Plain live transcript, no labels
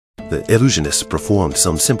The illusionists performed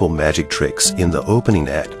some simple magic tricks in the opening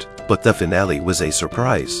act, but the finale was a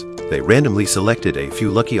surprise. They randomly selected a few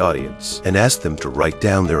lucky audience and asked them to write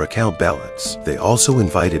down their account balance. They also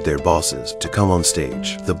invited their bosses to come on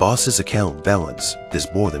stage. The boss's account balance is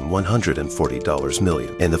more than $140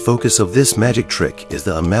 million, and the focus of this magic trick is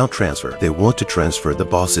the amount transfer. They want to transfer the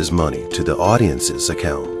boss's money to the audience's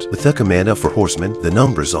account. With the command of 4 horsemen, the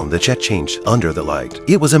numbers on the chat changed under the light.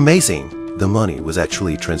 It was amazing. The money was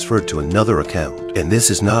actually transferred to another account, and this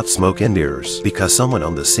is not smoke and mirrors, because someone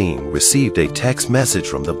on the scene received a text message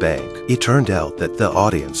from the bank. It turned out that the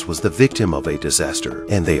audience was the victim of a disaster,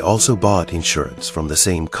 and they also bought insurance from the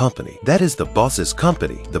same company. That is the boss's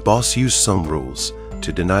company. The boss used some rules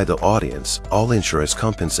to deny the audience all insurance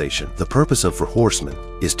compensation. The purpose of 4 horsemen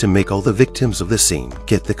is to make all the victims of the scene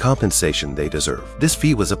get the compensation they deserve. This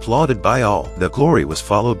feat was applauded by all. The glory was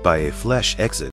followed by a flash exit